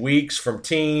next 2 weeks from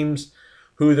teams,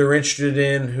 who they're interested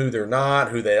in, who they're not,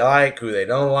 who they like, who they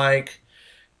don't like.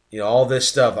 All this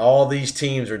stuff. All these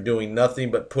teams are doing nothing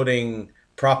but putting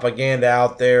propaganda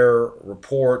out there,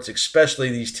 reports, especially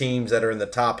these teams that are in the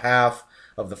top half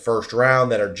of the first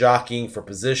round that are jockeying for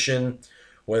position,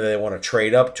 whether they want to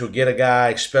trade up to get a guy,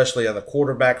 especially on the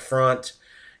quarterback front.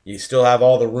 You still have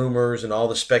all the rumors and all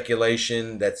the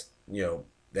speculation that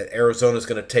Arizona is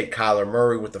going to take Kyler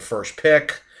Murray with the first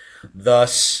pick,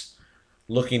 thus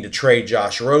looking to trade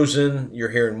Josh Rosen. You're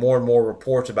hearing more and more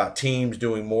reports about teams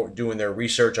doing their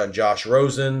research on Josh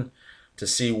Rosen to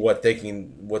see what they're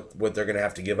going to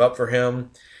have to give up for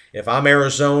him. If I'm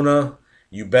Arizona,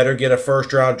 you better get a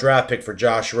first-round draft pick for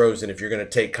Josh Rosen if you're going to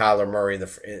take Kyler Murray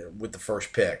with the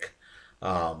first pick.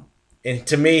 And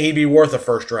to me, he'd be worth a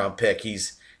first-round pick.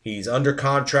 He's under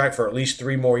contract for at least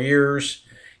 3 more years.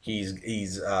 He's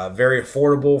very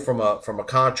affordable from a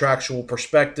contractual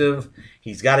perspective.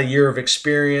 He's got a year of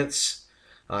experience.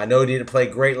 I know he didn't play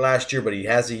great last year, but he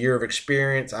has a year of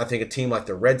experience. I think a team like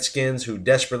the Redskins, who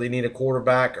desperately need a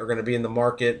quarterback, are going to be in the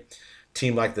market. A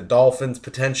team like the Dolphins,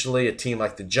 potentially. A team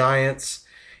like the Giants.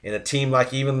 And a team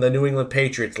like even the New England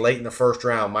Patriots late in the first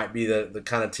round might be the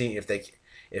kind of team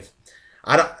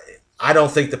I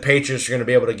don't think the Patriots are going to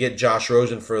be able to get Josh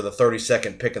Rosen for the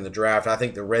 32nd pick in the draft. I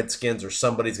think the Redskins or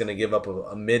somebody's going to give up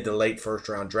a mid to late first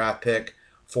round draft pick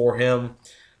for him.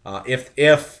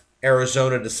 If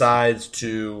Arizona decides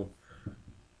to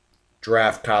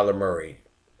draft Kyler Murray.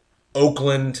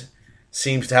 Oakland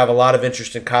seems to have a lot of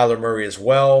interest in Kyler Murray as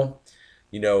well.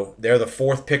 They're the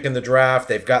 4th pick in the draft.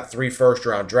 They've got 3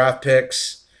 first-round draft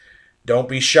picks. Don't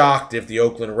be shocked if the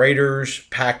Oakland Raiders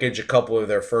package a couple of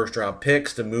their first-round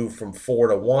picks to move from 4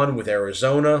 to 1 with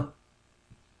Arizona.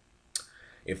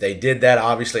 If they did that,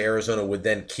 obviously Arizona would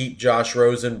then keep Josh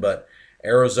Rosen, but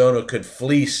Arizona could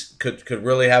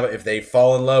really have it if they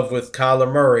fall in love with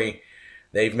Kyler Murray.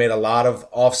 They've made a lot of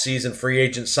offseason free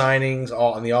agent signings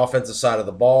on the offensive side of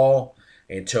the ball.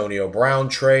 Antonio Brown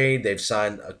trade. They've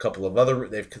signed a couple of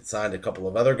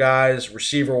other guys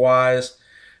receiver wise.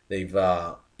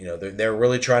 They're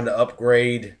really trying to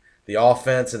upgrade the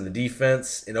offense and the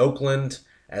defense in Oakland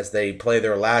as they play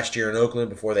their last year in Oakland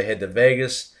before they head to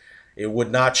Vegas. It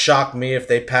would not shock me if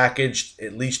they packaged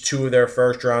at least 2 of their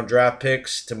first-round draft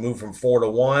picks to move from 4 to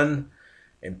 1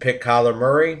 and pick Kyler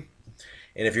Murray.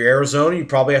 And if you're Arizona, you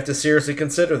probably have to seriously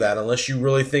consider that, unless you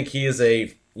really think he is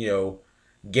a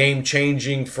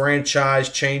game-changing,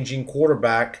 franchise-changing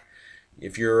quarterback.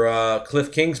 If you're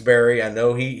Cliff Kingsbury, I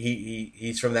know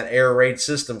he's from that air raid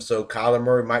system, so Kyler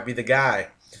Murray might be the guy.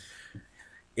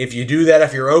 If you do that,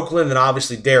 if you're Oakland, then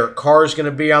obviously Derek Carr is going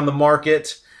to be on the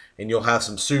market, and you'll have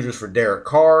some suitors for Derek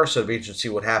Carr, so it'll be interesting to see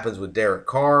what happens with Derek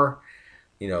Carr.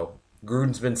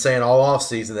 Gruden's been saying all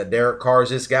offseason that Derek Carr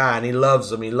is this guy, and he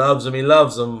loves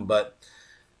him. But,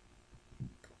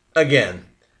 again,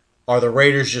 are the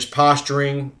Raiders just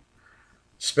posturing,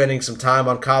 spending some time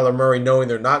on Kyler Murray knowing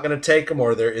they're not going to take him,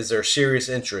 or is there serious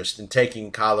interest in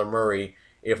taking Kyler Murray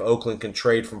if Oakland can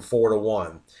trade from 4 to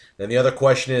 1? Then the other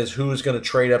question is, who's going to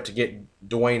trade up to get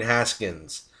Dwayne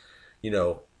Haskins?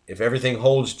 If everything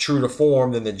holds true to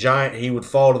form, then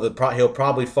he'll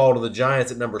probably fall to the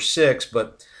Giants at number 6,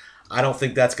 but I don't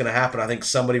think that's going to happen. I think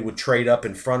somebody would trade up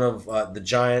in front of the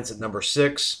Giants at number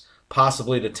 6,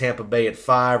 possibly to Tampa Bay at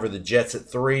 5 or the Jets at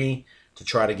 3 to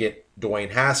try to get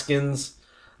Dwayne Haskins.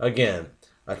 Again,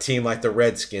 a team like the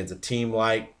Redskins, a team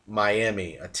like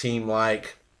Miami, a team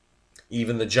like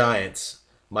even the Giants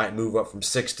might move up from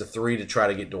 6 to 3 to try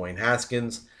to get Dwayne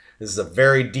Haskins. This is a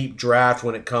very deep draft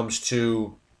when it comes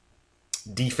to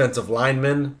defensive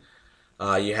linemen.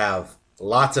 You have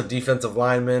lots of defensive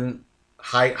linemen,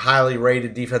 highly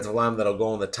rated defensive linemen that'll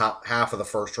go in the top half of the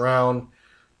first round.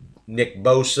 Nick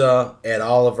Bosa, Ed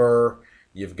Oliver.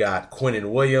 You've got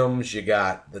Quinnen Williams. You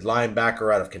got the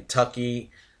linebacker out of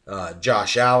Kentucky,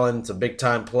 Josh Allen. It's a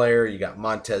big-time player. You got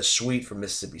Montez Sweat from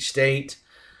Mississippi State.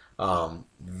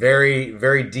 Very,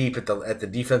 very deep at the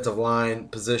defensive line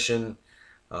position.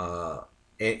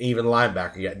 And even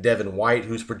linebacker. You got Devin White,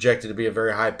 who's projected to be a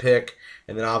very high pick.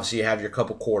 And then obviously you have your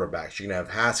couple quarterbacks. You're going to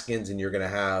have Haskins and you're going to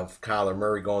have Kyler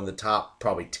Murray going the top,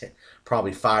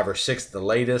 probably 5 or 6 at the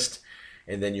latest.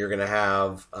 And then you're going to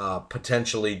have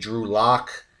potentially Drew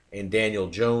Lock and Daniel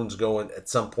Jones going at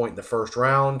some point in the first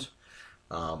round.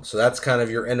 So that's kind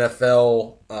of your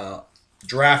NFL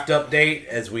draft update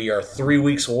as we are 3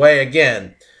 weeks away.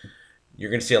 Again,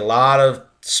 you're going to see a lot of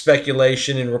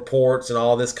speculation and reports and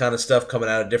all this kind of stuff coming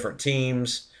out of different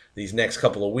teams these next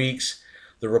couple of weeks.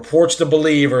 The reports to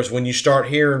believe is when you start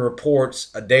hearing reports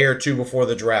a day or two before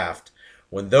the draft.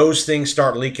 When those things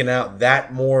start leaking out,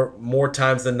 that more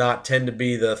times than not tend to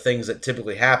be the things that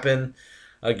typically happen.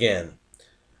 Again,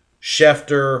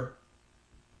 Schefter,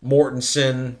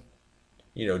 Mortensen,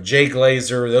 Jay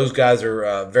Glazer, those guys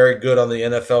are very good on the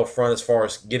NFL front as far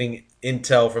as getting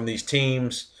intel from these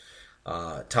teams.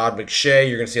 Todd McShay,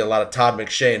 you're going to see a lot of Todd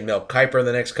McShay and Mel Kiper in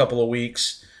the next couple of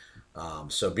weeks.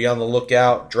 So be on the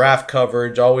lookout. Draft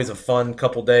coverage, always a fun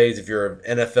couple days if you're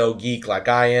an NFL geek like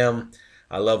I am.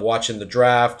 I love watching the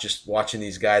draft, just watching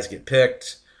these guys get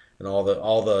picked and all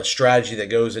the strategy that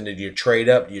goes into, do you trade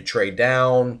up, do you trade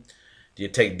down, do you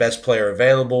take best player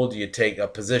available, do you take a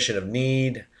position of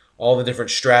need, all the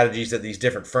different strategies that these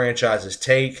different franchises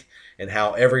take and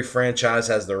how every franchise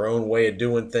has their own way of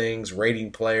doing things,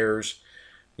 rating players,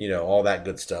 all that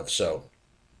good stuff. So,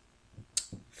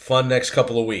 fun next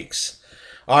couple of weeks.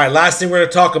 All right, last thing we're going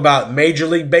to talk about, Major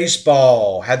League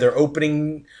Baseball had their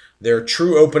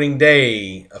true opening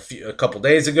day a couple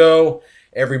days ago.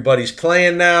 Everybody's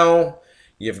playing now.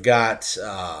 You've got,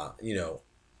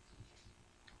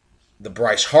 the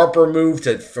Bryce Harper move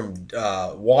from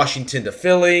Washington to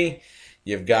Philly.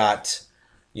 You've got,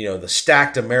 the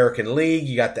stacked American League.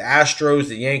 You got the Astros,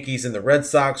 the Yankees, and the Red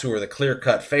Sox, who are the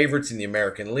clear-cut favorites in the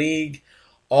American League.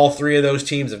 All 3 of those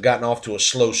teams have gotten off to a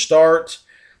slow start.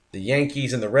 The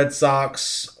Yankees and the Red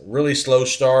Sox, really slow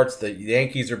starts. The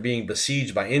Yankees are being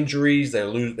besieged by injuries.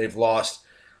 They've lost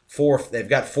 4. They've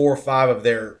got 4 or 5 of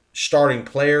their starting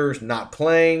players not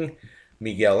playing.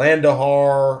 Miguel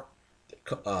Andujar,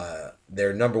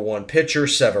 Their number one pitcher,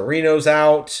 Severino's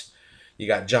out. You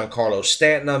got Giancarlo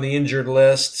Stanton on the injured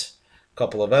list. A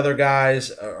couple of other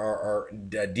guys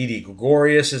Didi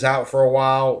Gregorius is out for a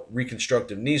while,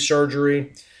 reconstructive knee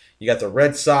surgery. You got the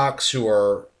Red Sox who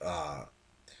are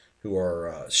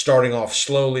starting off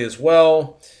slowly as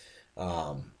well.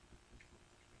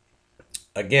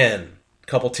 Again, a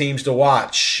couple teams to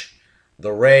watch.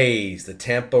 The Rays, the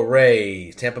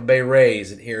Tampa Bay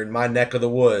Rays, here in my neck of the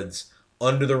woods.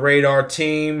 Under the radar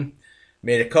team.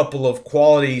 Made a couple of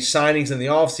quality signings in the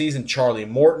offseason. Charlie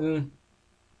Morton.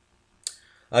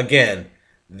 Again,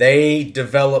 they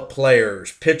develop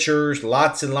players, pitchers,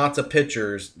 lots and lots of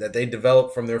pitchers that they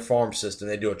develop from their farm system.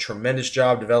 They do a tremendous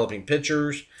job developing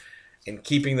pitchers and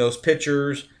keeping those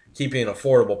pitchers, keeping an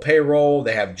affordable payroll.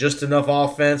 They have just enough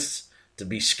offense to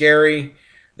be scary.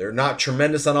 They're not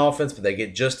tremendous on offense, but they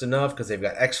get just enough because they've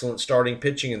got excellent starting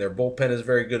pitching and their bullpen is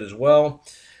very good as well.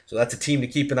 So that's a team to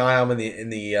keep an eye on in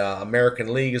the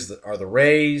American League are the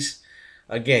Rays.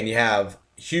 Again, you have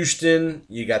Houston,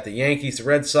 you got the Yankees, the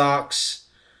Red Sox.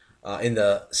 In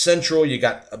the Central, you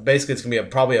got basically it's going to be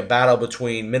probably a battle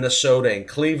between Minnesota and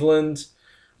Cleveland.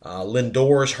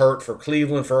 Lindor's hurt for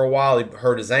Cleveland for a while. He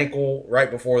hurt his ankle right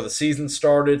before the season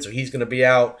started, so he's going to be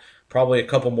out probably a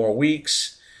couple more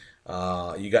weeks.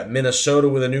 You got Minnesota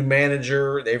with a new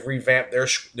manager. They've revamped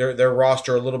their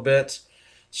roster a little bit.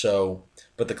 So,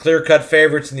 but the clear-cut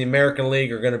favorites in the American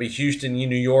League are going to be Houston,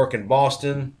 New York, and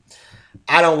Boston.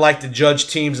 I don't like to judge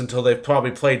teams until they've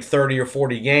probably played 30 or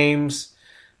 40 games.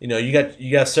 You know,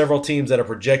 you got several teams that are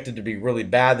projected to be really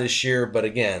bad this year, but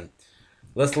again,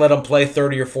 let's let them play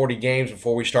 30 or 40 games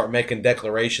before we start making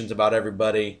declarations about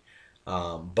everybody.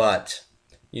 But,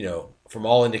 you know, from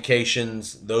all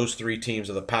indications, those three teams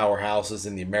are the powerhouses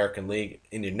in the American League.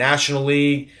 In the National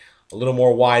League, a little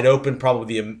more wide open.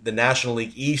 Probably the National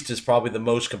League East is probably the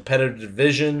most competitive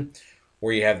division,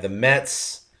 where you have the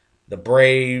Mets, the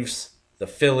Braves, the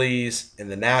Phillies, and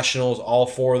the Nationals. All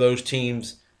four of those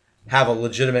teams have a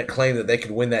legitimate claim that they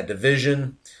could win that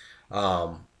division.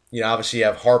 Obviously you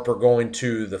have Harper going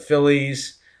to the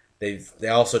Phillies. They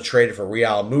also traded for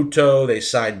Real Muto.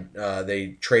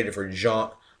 They traded for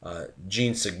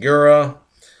Gene Segura.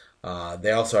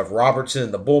 They also have Robertson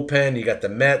in the bullpen. You got the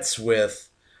Mets with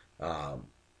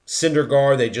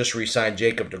Syndergaard. They just re-signed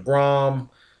Jacob deGrom.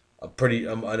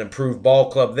 An improved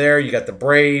ball club there. You got the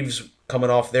Braves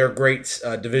coming off their great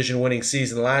division-winning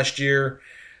season last year.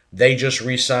 They just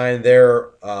re-signed their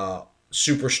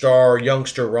superstar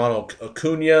youngster Ronald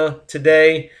Acuna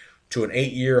today to an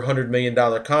 8-year, $100 million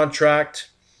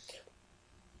contract.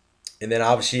 And then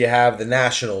obviously you have the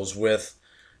Nationals with,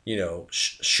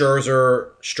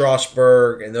 Scherzer,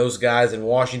 Strasburg, and those guys in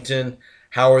Washington.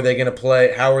 How are they going to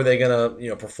play? How are they going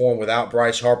to perform without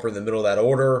Bryce Harper in the middle of that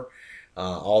order?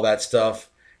 All that stuff.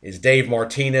 Is Dave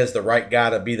Martinez the right guy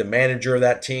to be the manager of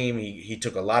that team? He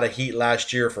took a lot of heat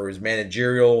last year for his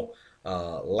managerial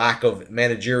lack of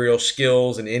managerial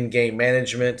skills and in-game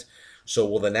management. So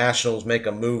will the Nationals make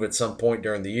a move at some point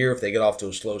during the year if they get off to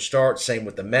a slow start? Same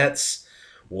with the Mets.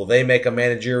 Will they make a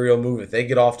managerial move if they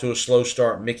get off to a slow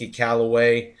start? Mickey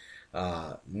Callaway,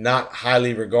 not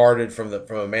highly regarded from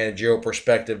a managerial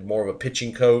perspective, more of a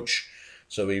pitching coach.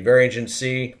 So it'll be very interesting to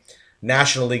see.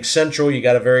 National League Central, you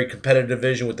got a very competitive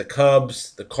division with the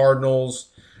Cubs, the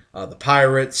Cardinals, the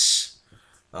Pirates,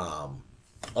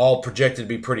 all projected to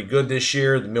be pretty good this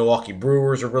year. The Milwaukee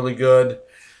Brewers are really good.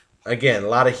 Again, a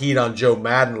lot of heat on Joe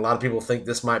Madden. A lot of people think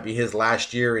this might be his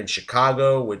last year in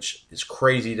Chicago, which is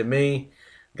crazy to me.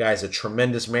 The guy's a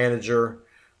tremendous manager.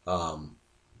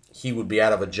 He would be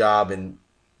out of a job in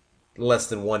less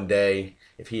than one day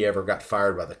if he ever got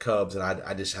fired by the Cubs, and I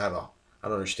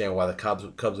don't understand why the Cubs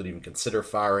would even consider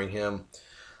firing him.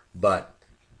 But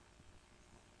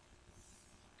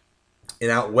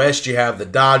and out west, you have the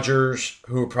Dodgers,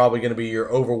 who are probably going to be your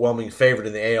overwhelming favorite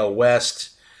in the AL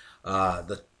West.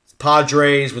 The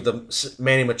Padres with the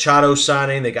Manny Machado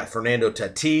signing, they got Fernando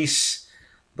Tatis,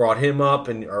 brought him up,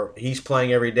 and he's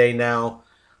playing every day now.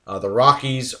 The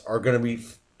Rockies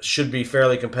should be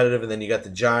fairly competitive, and then you got the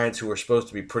Giants, who are supposed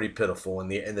to be pretty pitiful,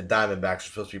 and the Diamondbacks are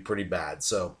supposed to be pretty bad.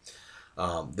 So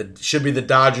should be the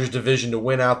Dodgers division to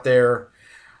win out there.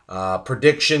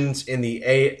 Predictions in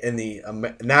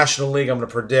the National League, I'm going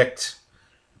to predict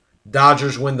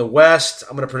Dodgers win the West.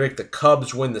 I'm going to predict the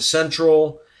Cubs win the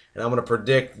Central, and I'm going to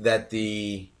predict that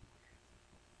the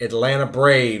Atlanta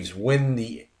Braves win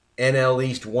the NL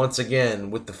East once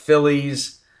again with the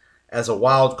Phillies as a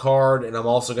wild card, and I'm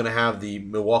also going to have the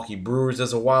Milwaukee Brewers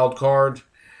as a wild card.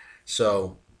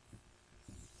 So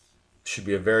should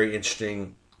be a very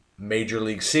interesting Major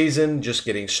League season, just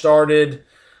getting started.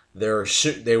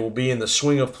 They will be in the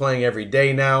swing of playing every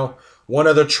day now. One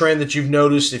other trend that you've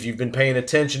noticed, if you've been paying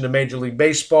attention to Major League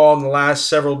Baseball in the last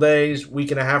several days,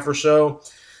 week and a half or so,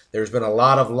 there's been a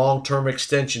lot of long-term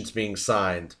extensions being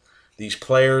signed. These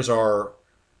players are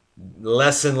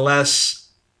less and less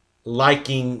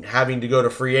liking having to go to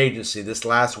free agency. This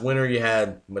last winter, you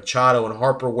had Machado and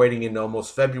Harper waiting into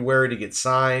almost February to get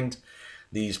signed.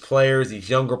 These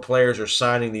younger players, are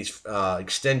signing these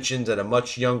extensions at a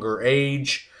much younger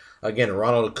age. Again,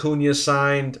 Ronald Acuna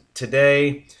signed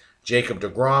today. Jacob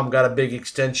deGrom got a big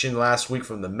extension last week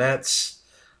from the Mets.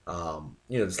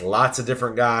 There's lots of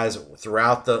different guys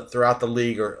throughout the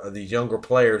league, or these younger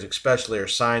players especially, are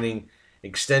signing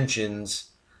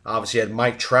extensions. Obviously, you had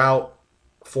Mike Trout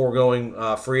foregoing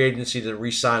free agency to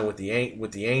re-sign with the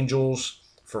Angels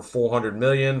for $400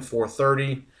 million,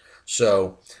 $430.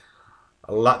 So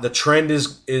the trend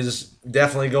is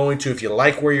definitely going to, if you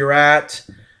like where you're at,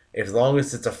 as long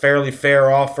as it's a fairly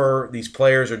fair offer, these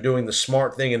players are doing the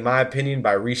smart thing, in my opinion,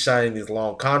 by re-signing these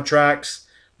long contracts.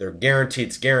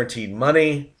 It's guaranteed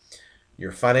money.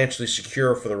 You're financially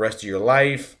secure for the rest of your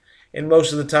life. And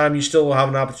most of the time, you still will have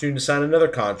an opportunity to sign another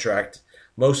contract.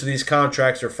 Most of these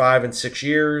contracts are 5 and 6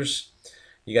 years.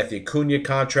 You got the Acuna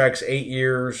contracts, 8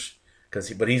 years,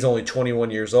 but he's only 21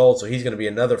 years old, so he's going to be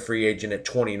another free agent at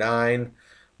 29,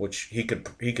 which he could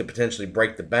potentially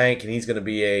break the bank, and he's going to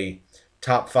be a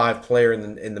top 5 player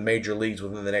in the major leagues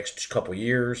within the next couple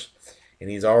years, and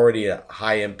he's already a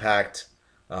high impact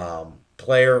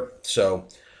player. So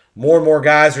more and more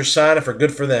guys are signing for.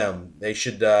 Good for them. They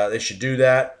should do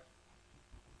that.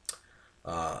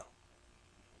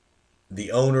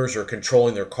 The owners are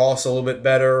controlling their costs a little bit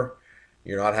better.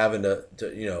 You're not having to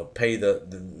pay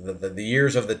the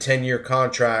years of the 10-year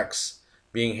contracts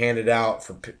being handed out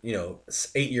for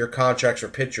 8-year contracts for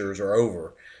pitchers are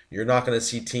over. You're not going to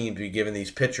see teams be giving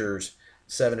these pitchers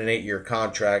 7 and 8 year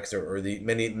contracts, or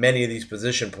many of these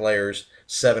position players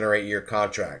 7 or 8 year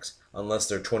contracts, unless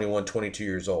they're 21, 22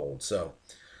 years old. So,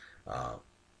 all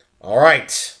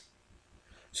right.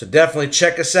 So definitely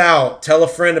check us out. Tell a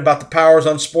friend about the Powers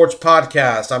on Sports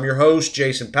podcast. I'm your host,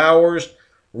 Jason Powers.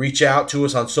 Reach out to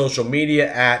us on social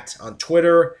media on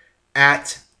Twitter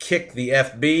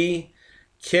 @KickTheFB.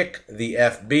 Kick the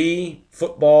FB,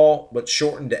 football, but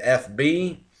shortened to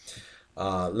FB.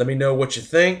 Let me know what you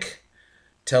think.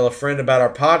 Tell a friend about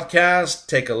our podcast.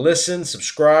 Take a listen.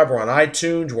 Subscribe. We're on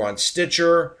iTunes. We're on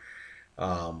Stitcher.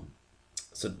 So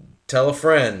tell a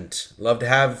friend. Love to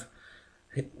have.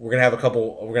 We're gonna have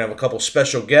a couple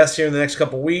special guests here in the next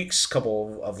couple weeks.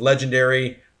 Couple of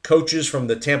legendary coaches from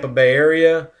the Tampa Bay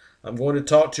area. I'm going to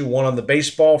talk to one on the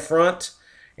baseball front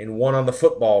and one on the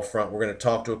football front. We're going to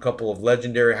talk to a couple of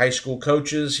legendary high school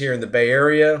coaches here in the Bay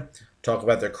Area. Talk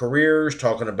about their careers.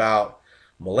 Talking about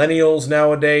millennials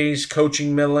nowadays,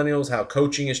 coaching millennials, how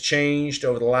coaching has changed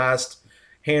over the last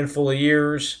handful of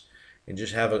years, and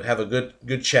just have a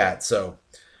good chat. So,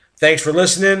 thanks for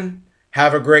listening.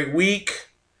 Have a great week.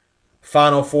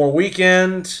 Final Four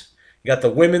weekend. You got the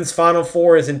women's Final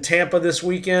Four is in Tampa this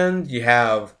weekend. You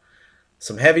have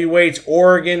some heavyweights: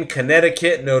 Oregon,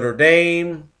 Connecticut, Notre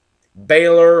Dame,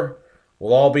 Baylor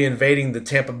will all be invading the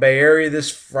Tampa Bay area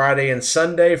this Friday and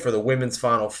Sunday for the women's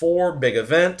Final Four. Big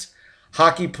event.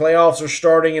 Hockey playoffs are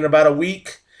starting in about a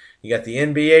week. You got the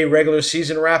NBA regular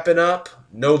season wrapping up.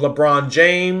 No LeBron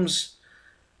James.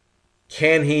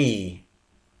 Can he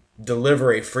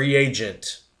deliver a free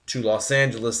agent to Los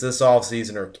Angeles this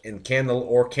offseason,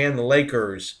 or can the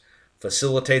Lakers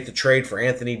facilitate the trade for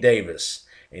Anthony Davis?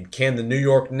 And can the New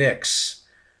York Knicks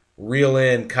reel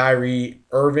in Kyrie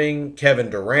Irving, Kevin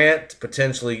Durant,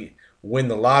 potentially win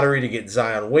the lottery to get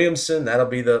Zion Williamson?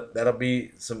 That'll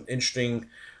be some interesting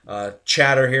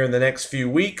chatter here in the next few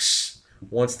weeks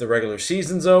once the regular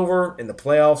season's over and the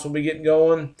playoffs will be getting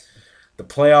going. The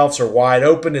playoffs are wide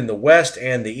open in the West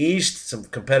and the East. Some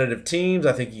competitive teams.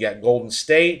 I think you got Golden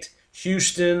State,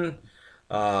 Houston.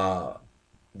 Denver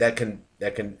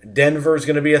is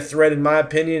going to be a threat in my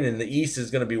opinion, and the East is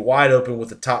going to be wide open with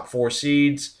the top 4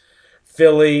 seeds.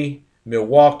 Philly,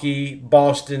 Milwaukee,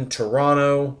 Boston,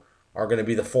 Toronto are going to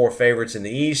be the 4 favorites in the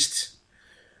East.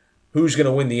 Who's going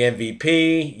to win the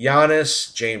MVP?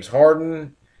 Giannis, James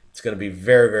Harden. It's going to be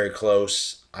very, very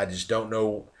close. I just don't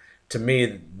know. To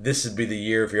me, this would be the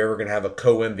year, if you're ever going to have a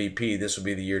co-MVP, this would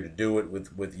be the year to do it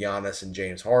with Giannis and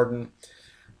James Harden.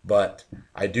 But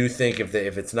I do think if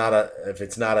it's not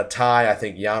a tie, I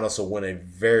think Giannis will win a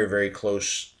very, very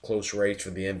close race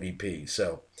for the MVP.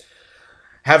 So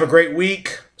have a great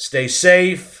week. Stay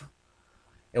safe.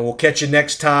 And we'll catch you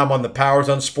next time on the Powers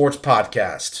on Sports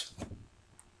podcast.